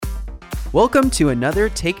Welcome to another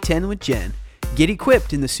Take 10 with Jen. Get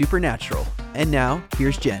equipped in the supernatural. And now,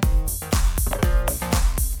 here's Jen.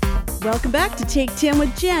 Welcome back to Take 10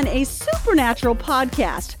 with Jen, a supernatural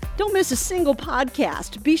podcast. Don't miss a single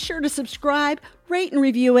podcast. Be sure to subscribe, rate and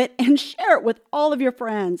review it, and share it with all of your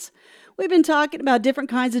friends. We've been talking about different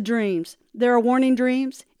kinds of dreams. There are warning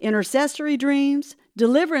dreams, intercessory dreams,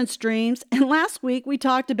 deliverance dreams, and last week we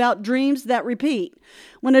talked about dreams that repeat.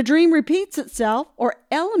 When a dream repeats itself or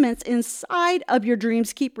elements inside of your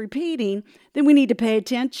dreams keep repeating, then we need to pay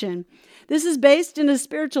attention. This is based in a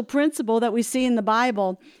spiritual principle that we see in the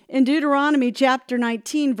Bible. In Deuteronomy chapter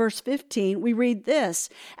 19, verse 15, we read this: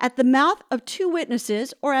 "At the mouth of two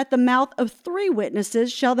witnesses, or at the mouth of three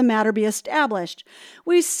witnesses, shall the matter be established."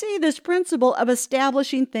 We see this principle of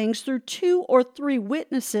establishing things through two or three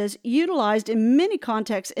witnesses utilized in many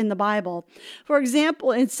contexts in the Bible. For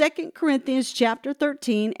example, in 2 Corinthians chapter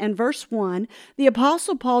 13 and verse 1, the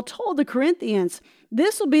Apostle Paul told the Corinthians,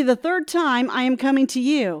 "This will be the third time I am coming to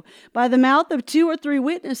you. By the mouth of two or three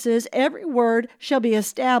witnesses, every word shall be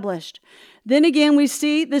established." Then again, we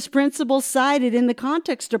see this principle cited in the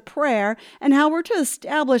context of prayer and how we're to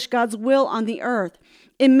establish God's will on the earth.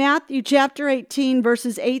 In Matthew chapter 18,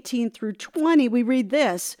 verses 18 through 20, we read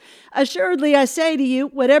this: "Assuredly I say to you,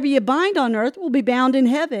 whatever you bind on earth will be bound in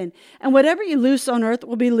heaven, and whatever you loose on earth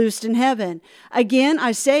will be loosed in heaven. Again,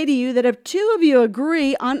 I say to you that if two of you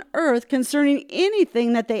agree on earth concerning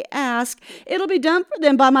anything that they ask, it'll be done for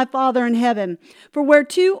them by my Father in heaven. For where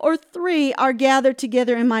two or three are gathered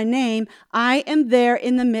together in my name, I am there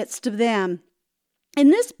in the midst of them." And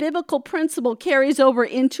this biblical principle carries over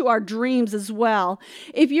into our dreams as well.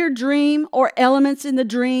 If your dream or elements in the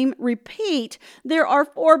dream repeat, there are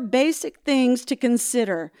four basic things to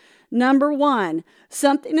consider. Number one,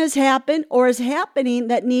 something has happened or is happening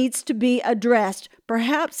that needs to be addressed,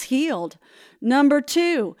 perhaps healed. Number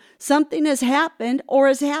two, something has happened or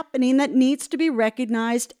is happening that needs to be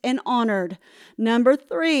recognized and honored. Number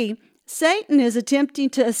three, Satan is attempting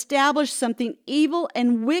to establish something evil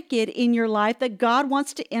and wicked in your life that God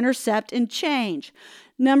wants to intercept and change.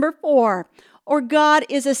 Number four, or God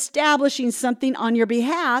is establishing something on your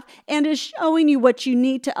behalf and is showing you what you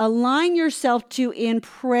need to align yourself to in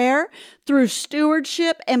prayer, through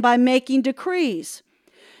stewardship, and by making decrees.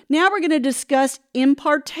 Now we're going to discuss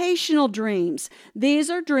impartational dreams. These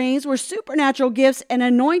are dreams where supernatural gifts and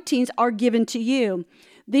anointings are given to you.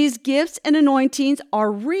 These gifts and anointings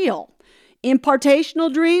are real.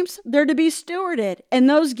 Impartational dreams, they're to be stewarded, and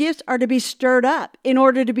those gifts are to be stirred up in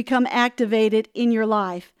order to become activated in your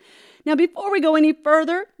life. Now, before we go any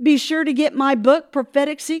further, be sure to get my book,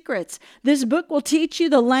 Prophetic Secrets. This book will teach you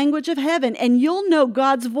the language of heaven, and you'll know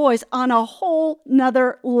God's voice on a whole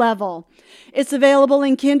nother level. It's available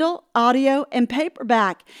in Kindle, audio, and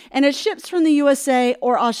paperback, and it ships from the USA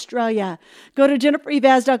or Australia. Go to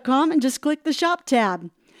jenniferevaz.com and just click the shop tab.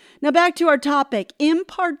 Now back to our topic,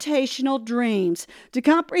 impartational dreams. To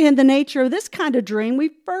comprehend the nature of this kind of dream,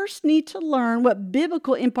 we first need to learn what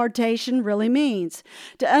biblical impartation really means.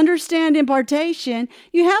 To understand impartation,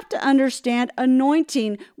 you have to understand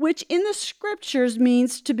anointing, which in the scriptures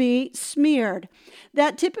means to be smeared.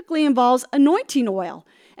 That typically involves anointing oil.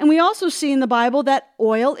 And we also see in the Bible that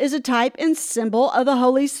oil is a type and symbol of the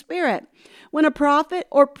Holy Spirit. When a prophet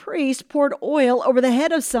or priest poured oil over the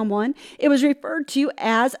head of someone, it was referred to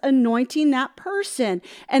as anointing that person,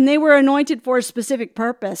 and they were anointed for a specific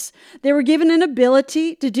purpose. They were given an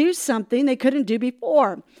ability to do something they couldn't do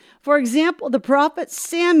before. For example, the prophet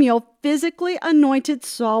Samuel physically anointed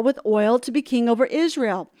Saul with oil to be king over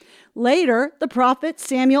Israel. Later, the prophet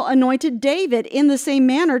Samuel anointed David in the same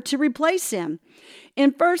manner to replace him.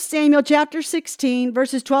 In 1 Samuel chapter 16,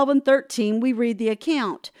 verses 12 and 13, we read the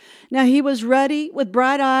account. "Now he was ruddy, with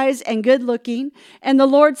bright eyes and good looking, and the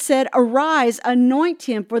Lord said, 'Arise, anoint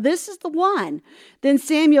him, for this is the one.' Then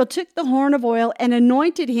Samuel took the horn of oil and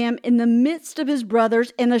anointed him in the midst of his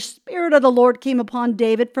brothers, and the Spirit of the Lord came upon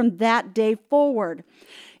David from that day forward."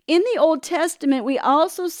 In the Old Testament, we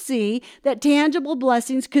also see that tangible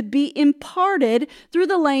blessings could be imparted through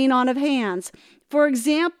the laying on of hands. For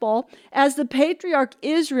example, as the patriarch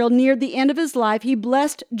Israel neared the end of his life, he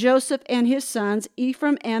blessed Joseph and his sons,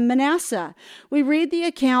 Ephraim and Manasseh. We read the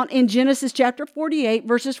account in Genesis chapter 48,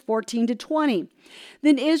 verses 14 to 20.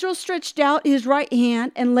 Then Israel stretched out his right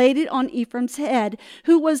hand and laid it on Ephraim's head,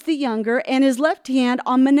 who was the younger, and his left hand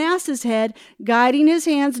on Manasseh's head, guiding his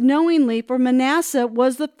hands knowingly, for Manasseh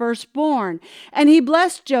was the firstborn. And he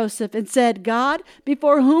blessed Joseph and said, "God,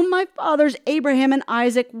 before whom my fathers Abraham and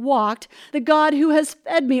Isaac walked, the God who has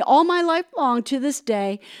fed me all my life long to this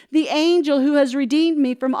day, the angel who has redeemed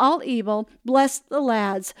me from all evil, bless the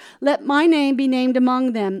lads. Let my name be named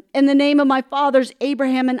among them, and the name of my fathers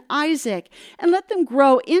Abraham and Isaac, and let them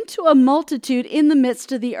grow into a multitude in the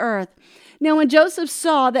midst of the earth. Now when Joseph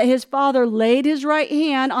saw that his father laid his right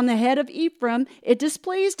hand on the head of Ephraim, it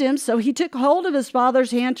displeased him, so he took hold of his father's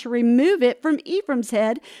hand to remove it from Ephraim's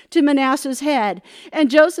head to Manasseh's head. And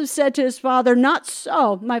Joseph said to his father, "Not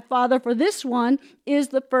so, my father, for this one is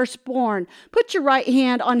the firstborn. Put your right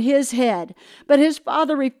hand on his head." But his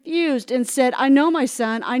father refused and said, "I know, my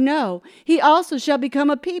son, I know. He also shall become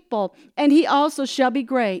a people, and he also shall be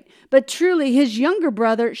great. But truly his younger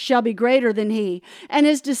brother shall be greater than he, and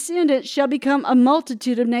his descendants shall become a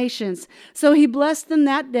multitude of nations." So he blessed them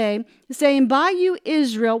that day, saying, "By you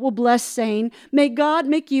Israel will bless, saying, may God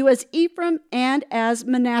make you as Ephraim and as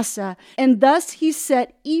Manasseh." And thus he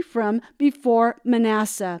set Ephraim before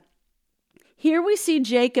Manasseh. Here we see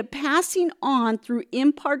Jacob passing on through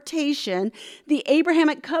impartation the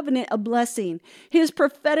Abrahamic covenant of blessing. His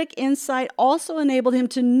prophetic insight also enabled him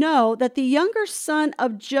to know that the younger son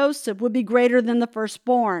of Joseph would be greater than the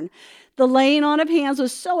firstborn. The laying on of hands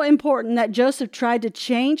was so important that Joseph tried to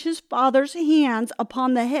change his father's hands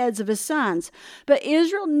upon the heads of his sons. But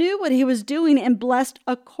Israel knew what he was doing and blessed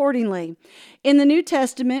accordingly. In the New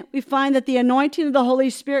Testament, we find that the anointing of the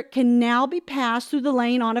Holy Spirit can now be passed through the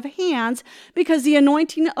laying on of hands because the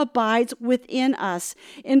anointing abides within us.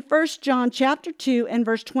 In 1 John chapter 2 and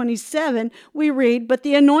verse 27, we read, "But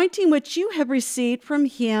the anointing which you have received from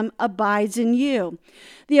him abides in you."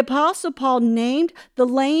 The Apostle Paul named the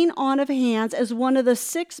laying on of hands as one of the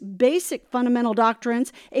 6 basic fundamental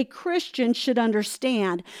doctrines a Christian should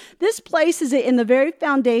understand. This places it in the very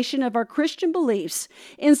foundation of our Christian beliefs.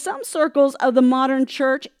 In some circles of the modern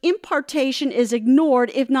church, impartation is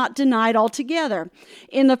ignored, if not denied altogether.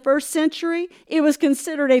 In the first century, it was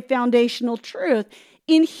considered a foundational truth.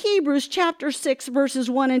 In Hebrews chapter 6, verses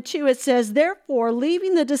 1 and 2, it says, "Therefore,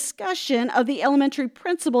 leaving the discussion of the elementary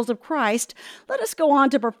principles of Christ, let us go on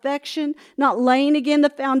to perfection, not laying again the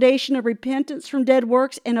foundation of repentance from dead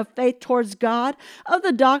works and of faith towards God, of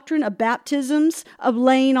the doctrine of baptisms, of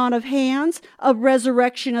laying on of hands, of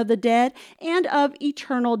resurrection of the dead, and of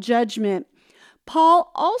eternal judgment."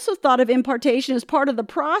 Paul also thought of impartation as part of the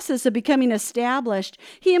process of becoming established.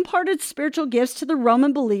 He imparted spiritual gifts to the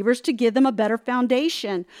Roman believers to give them a better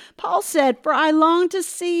foundation. Paul said, "For I long to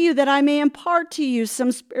see you that I may impart to you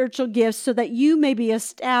some spiritual gifts so that you may be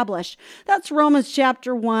established." That's Romans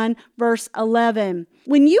chapter 1, verse 11.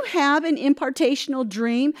 When you have an impartational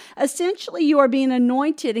dream, essentially you are being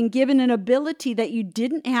anointed and given an ability that you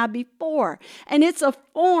didn't have before. And it's a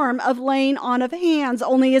form of laying on of hands,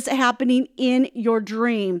 only it's happening in your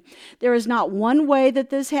dream. There is not one way that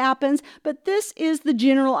this happens, but this is the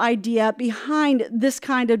general idea behind this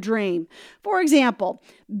kind of dream. For example,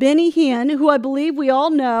 Benny Hinn, who I believe we all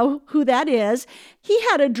know who that is, he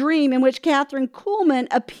had a dream in which Kathryn Kuhlman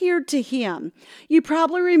appeared to him. You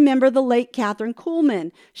probably remember the late Kathryn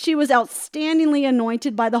Kuhlman. She was outstandingly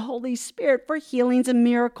anointed by the Holy Spirit for healings and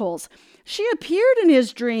miracles. She appeared in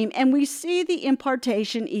his dream, and we see the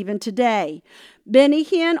impartation even today. Benny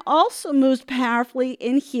Hinn also moves powerfully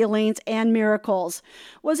in healings and miracles.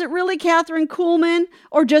 Was it really Kathryn Kuhlman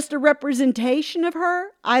or just a representation of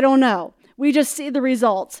her? I don't know. We just see the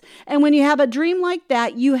results. And when you have a dream like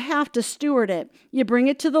that, you have to steward it. You bring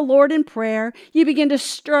it to the Lord in prayer. You begin to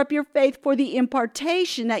stir up your faith for the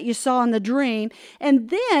impartation that you saw in the dream. And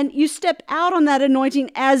then you step out on that anointing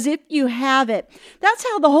as if you have it. That's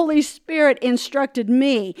how the Holy Spirit instructed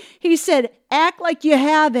me. He said, act like you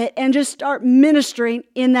have it and just start ministering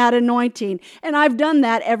in that anointing. And I've done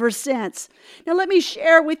that ever since. Now let me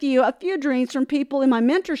share with you a few dreams from people in my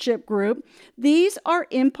mentorship group. These are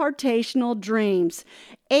impartational dreams.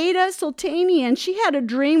 Ada Sultanian, she had a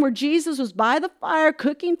dream where Jesus was by the fire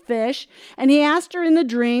cooking fish, and he asked her in the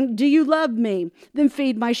dream, "Do you love me? Then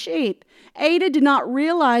feed my sheep." Ada did not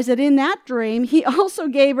realize that in that dream, he also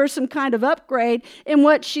gave her some kind of upgrade in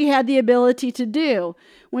what she had the ability to do.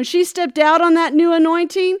 When she stepped out on that new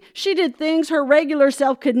anointing, she did things her regular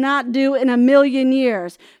self could not do in a million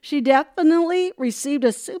years. She definitely received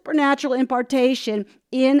a supernatural impartation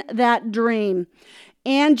in that dream.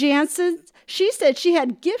 Ann Jansen, she said she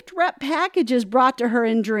had gift wrap packages brought to her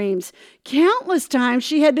in dreams. Countless times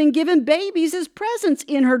she had been given babies as presents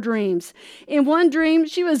in her dreams. In one dream,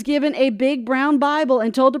 she was given a big brown Bible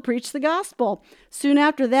and told to preach the gospel. Soon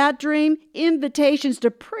after that dream, invitations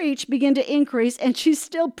to preach began to increase, and she's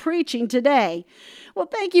still preaching today. Well,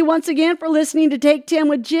 thank you once again for listening to Take 10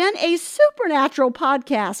 with Jen, a supernatural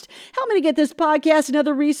podcast. Help me to get this podcast and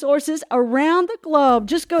other resources around the globe.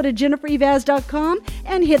 Just go to jennifereivaz.com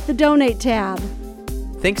and hit the donate tab.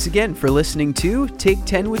 Thanks again for listening to Take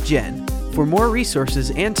 10 with Jen. For more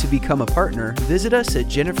resources and to become a partner, visit us at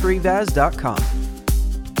jennifereivaz.com.